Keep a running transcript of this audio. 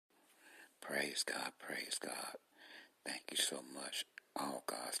Praise God, praise God. Thank you so much, all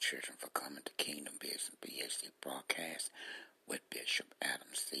God's children, for coming to Kingdom Business BHC broadcast with Bishop Adam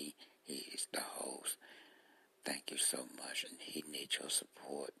C. He is the host. Thank you so much, and he needs your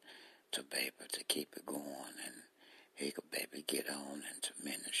support to be able to keep it going, and he could be able to get on and to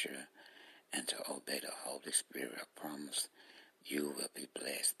minister and to obey the Holy Spirit. I promise you will be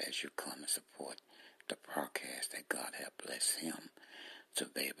blessed as you come and support the broadcast that God has blessed him to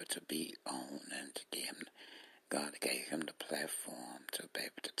be able to be on, and to give him, God gave him the platform to be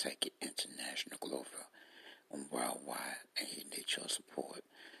able to take it international, global, and worldwide, and he needs your support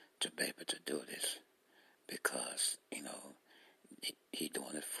to be able to do this, because, he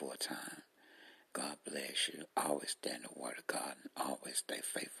doing it full time. God bless you. Always stand the word of God, and always stay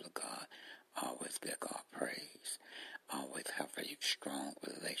faithful to God. Always give God praise. Always have a strong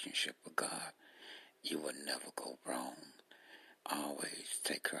relationship with God. You will never go wrong. Always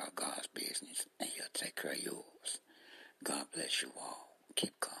take care of God's business, and he'll take care of yours. God bless you all.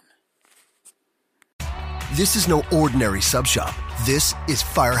 Keep coming. This is no ordinary sub shop. This is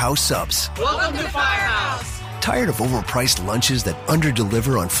Firehouse Subs. Welcome to Firehouse. Tired of overpriced lunches that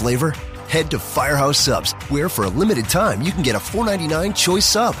underdeliver on flavor? Head to Firehouse Subs, where for a limited time you can get a $4.99 choice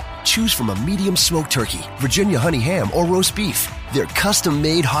sub. Choose from a medium smoked turkey, Virginia honey ham, or roast beef. They're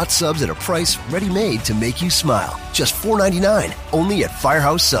custom-made hot subs at a price ready-made to make you smile. Just $4.99, only at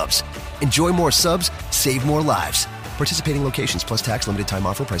Firehouse Subs. Enjoy more subs, save more lives. Participating locations plus tax, limited time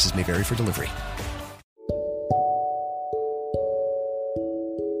offer. Prices may vary for delivery.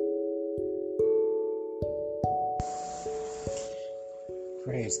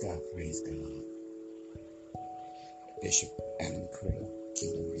 Praise God, praise God. Bishop Adam Krill,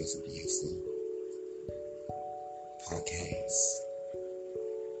 Kingdom Business BHC podcast.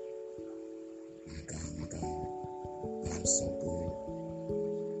 My God, God is so good.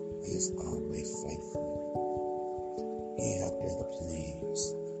 He is always faithful. He has bigger plans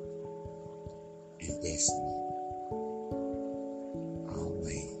and destiny.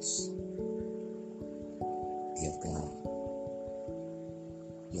 Always give God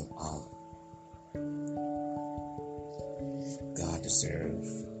your all. God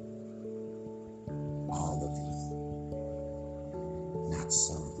deserves all of you, not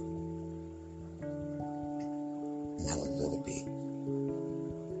some, not a little bit.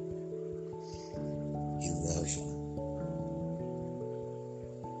 He loves you.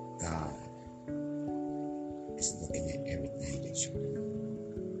 God is looking at everything that you do.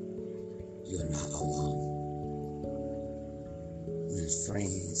 You're not alone. When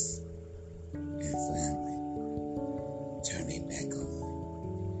friends and family turn their back on you,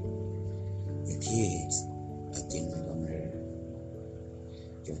 your kids are getting on your nerve,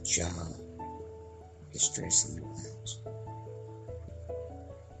 your job is stressing you out,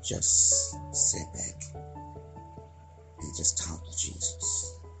 just sit back and just talk to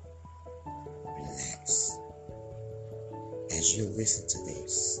Jesus. Relax. As you listen to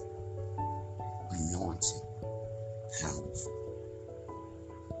this, anointed, powerful,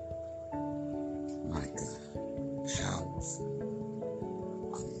 my God, powerful,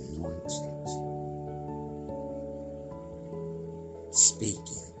 anointed,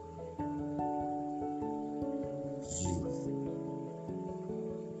 speaking, you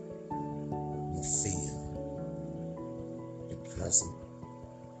will feel the presence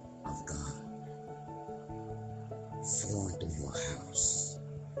of God flowing through your house,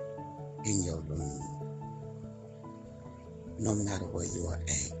 in your room, no matter where you are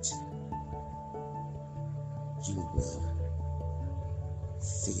at. You will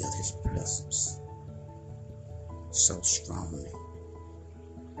feel his presence so strongly.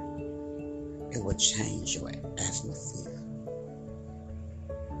 It will change your atmosphere,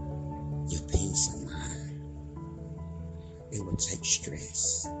 your peace of mind. It will take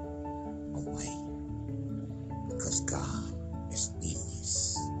stress away, because God is in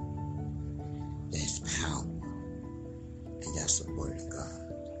this. There's power, and that's the word of God.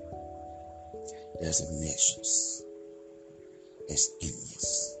 There's a message that's in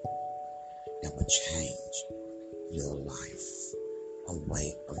this that will change your life, a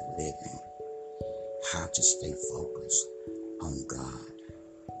way of living, how to stay focused on God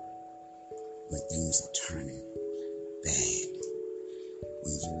when things are turning bad,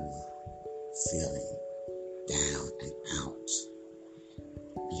 when you're feeling down and out.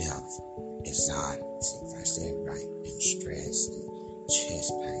 You have anxiety, if I say it right, and stress and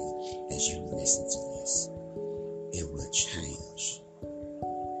chest pain. As you listen to this, it will change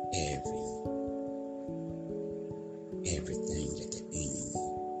everything that the enemy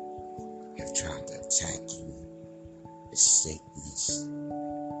have tried to attack you, the sickness,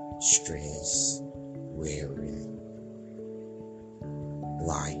 stress, weary,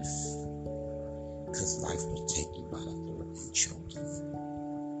 life, because life will take you by the throat and choke you.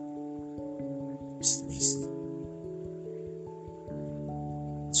 Just listen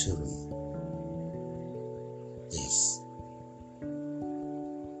to this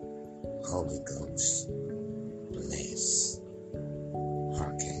Holy Ghost bless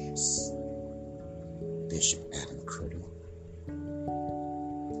podcast. Bishop Adam Criddle.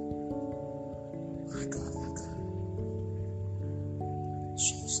 My God, my God.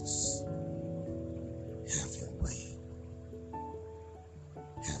 Jesus, have your way.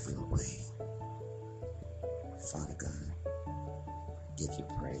 Have your way. Father God, give you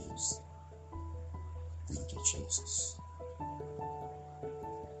praise. Thank you, Jesus.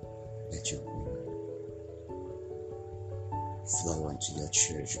 Let your word flow into your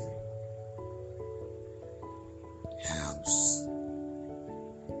children. House,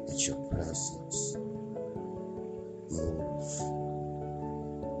 let your presence move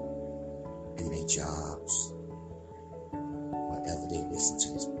in their jobs, wherever they listen to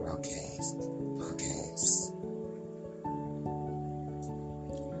this podcast.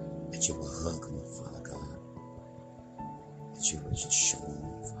 That you will hug them, Father God. That you will just show them,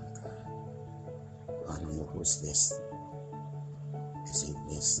 Father God. I don't know who's listening. As they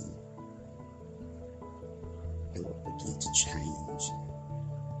listen, it will begin to change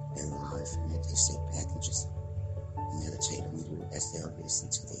their life, and that they sit back and just meditate on you as they'll listen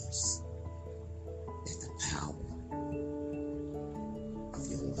to this. That the power of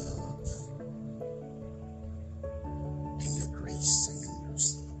your love and your grace and your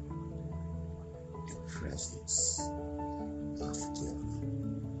mercy, your presence of forgiveness,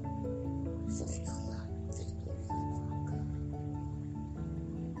 for their life, their glory, Father God.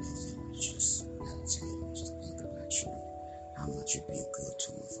 And then just meditate and just think about you, how much you've been good to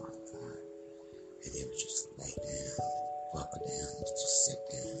them, Father God. And they would just lay down, buckle down, and just sit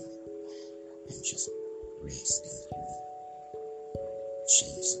down and just rest in you.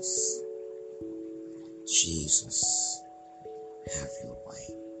 Jesus, have your way.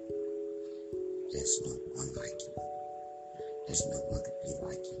 There's no one like you. There's no one could be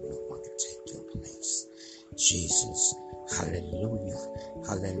like you. No one could take your place. Jesus, hallelujah,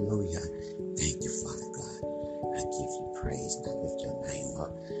 hallelujah. Thank you, Father God. I give you praise and I lift your name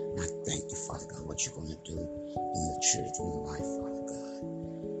up. And I thank you, Father God, what you're going to do in your children's life, Father God.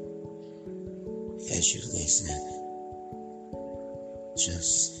 As you listen,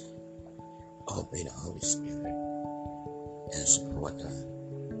 just obey the Holy Spirit and support the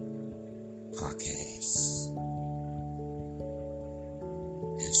podcast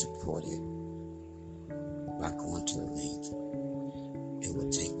and support it by going to the link. It will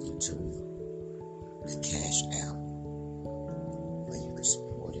take you to the Cash App where you can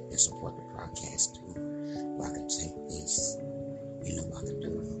support it and support the podcast too. Where I can take this, I can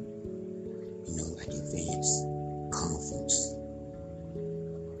do, like events, conference,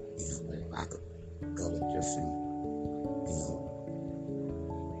 where I could go to different,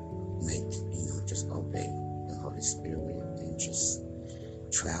 just obey the Holy Spirit and just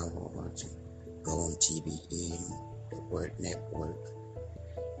travel or to go on TBN, the Word Network,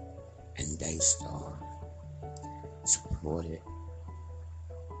 and Daystar, support it,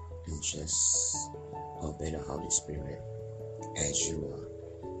 and just obey the Holy Spirit as you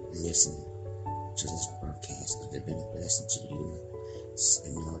listen to this broadcast. If it's been a blessing to you,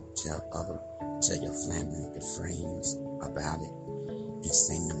 tell your family, your friends about it, and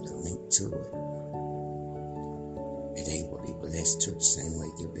send them the link to it. And they will be blessed too, the same way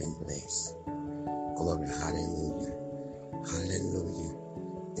you've been blessed. Glory, hallelujah, hallelujah.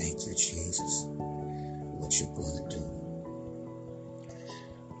 Thank you, Jesus, what you're going to do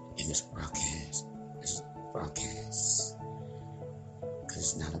in this broadcast. Because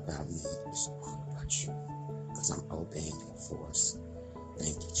it's not about me, it's all about you. Because I'm obeying your voice.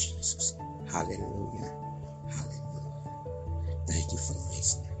 Thank you, Jesus. Hallelujah, hallelujah. Thank you for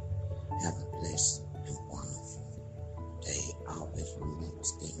listening. Have a blessed and wonderful day. Always remember,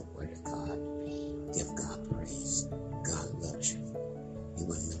 stay in the Word of God. Give God praise. God loves you. He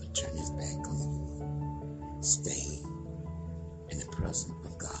will never turn his back on you. Stay in the presence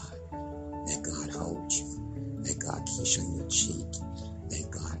of God. Let God hold you. Let God kiss you on your cheek. Let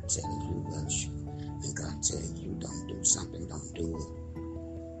God tell you he loves you. And God tell you don't do something, don't do it.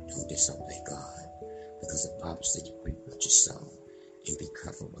 Don't disobey God. Because the Bible said you reap what you sow. And be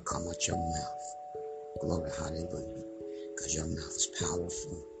careful what come out your mouth. Glory, hallelujah. Because your mouth is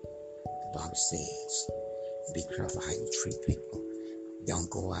powerful. The Bible says, be careful how you treat people. Don't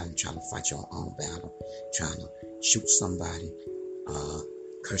go out and try to fight your own battle, trying to shoot somebody,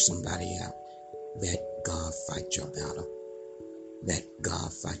 curse somebody out. Let God fight your battle. Let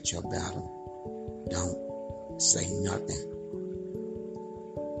God fight your battle. Don't say nothing.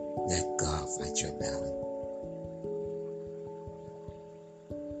 Let God fight your battle.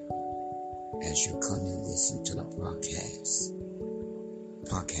 As you come and listen to the podcast,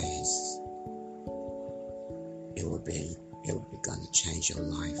 it will be going to change your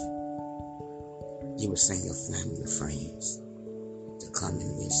life. You will send your family, your friends to come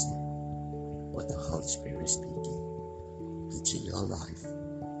and listen what the Holy Spirit is speaking into your life.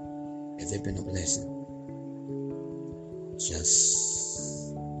 Has it been a blessing?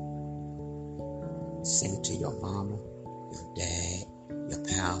 Just sing it to your mama, your dad, your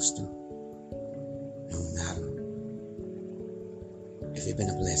pastor. No matter if it's been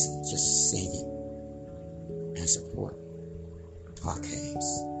a blessing, just sing it and support the podcast.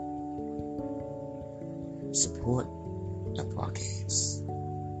 Support the podcast.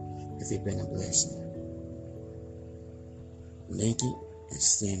 If it's been a blessing, link it and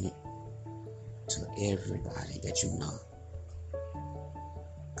send it to everybody that you know.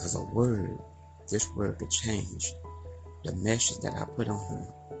 Because this word could change the message that I put on her.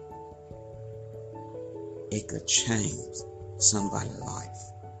 It could change somebody's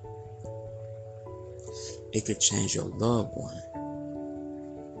life. It could change your loved one.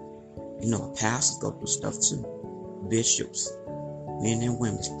 You know, pastors go through stuff too. Bishops, men and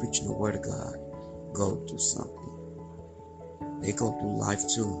women that's preaching the word of God go through something. They go through life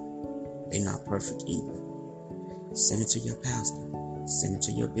too. They're not perfect either. Send it to your pastor. Send it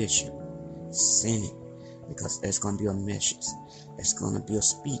to your bishop. Send it, because there's going to be a message. It's going to be a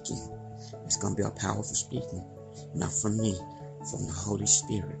speaking. It's going to be a powerful speaking. Not from me, from the Holy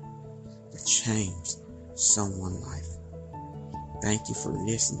Spirit, that changed someone's life. Thank you for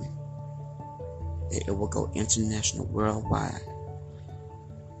listening. It will go international, worldwide.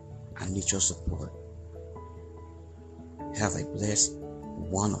 I need your support. Have a blessed,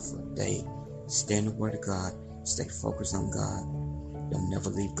 wonderful day. Stay in the Word of God. Stay focused on God. You'll never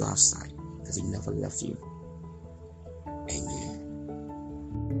leave God's sight, because He never left you.